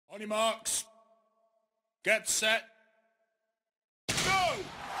On your marks. Get set. Go!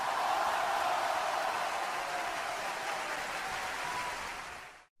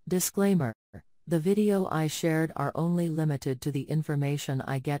 Disclaimer. The video I shared are only limited to the information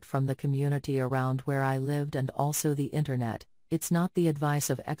I get from the community around where I lived and also the internet. It's not the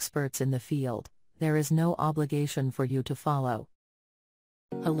advice of experts in the field. There is no obligation for you to follow.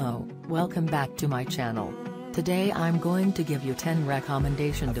 Hello, welcome back to my channel. Today I'm going to give you 10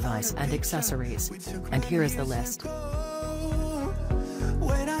 recommendation device and accessories. And here is the list.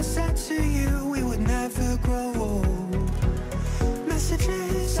 When I said to you we would never grow old.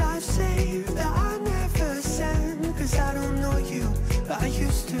 Messages I've saved that I never send, 'cause I don't know you, but I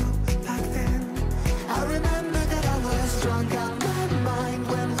used to back then. I remember that I was drunk out my mind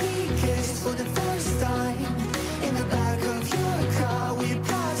when we kissed for the first time. In the back of your car we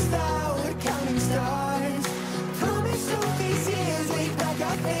passed out counting stars. Promised all these years we'd pack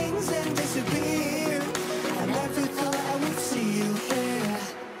our things and disappear. I never thought I would see you here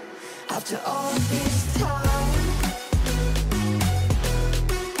after all this time.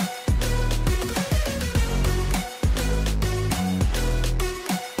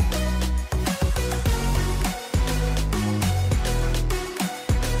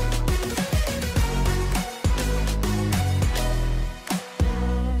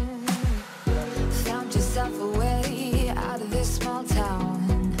 Away out of this small town,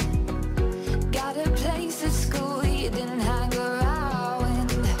 got a place at school you didn't hang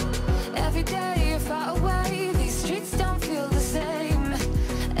around. Every day you're far away, these streets don't feel the same.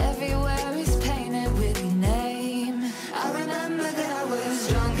 Everywhere is painted with your name. I remember that I was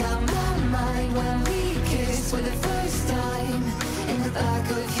drunk out my mind when we kissed for the first time. In the back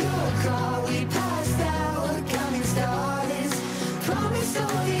of your car we passed out counting stars. Promised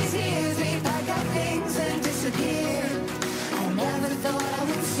all these years we'd pack our things and disappear. I never thought I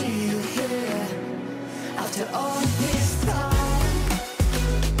would see you here after all this time.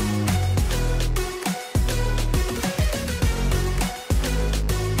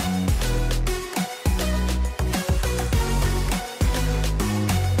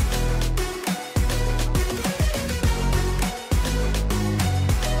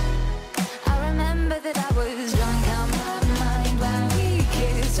 I remember that I was drunk out my mind when we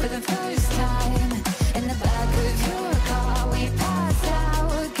kissed for the first time. In the back of your car we passed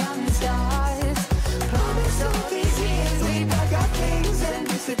out counting stars. Promised all these years we'd pack our things and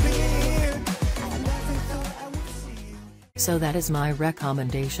disappear. I never thought I would see you. So that is my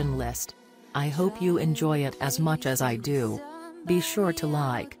recommendation list. I hope you enjoy it as much as I do. Be sure to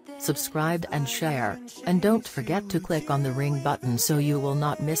like, subscribe and share, and don't forget to click on the ring button so you will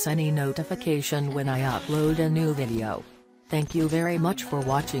not miss any notification when I upload a new video. Thank you very much for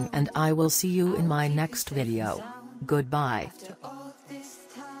watching and I will see you in my next video. Goodbye.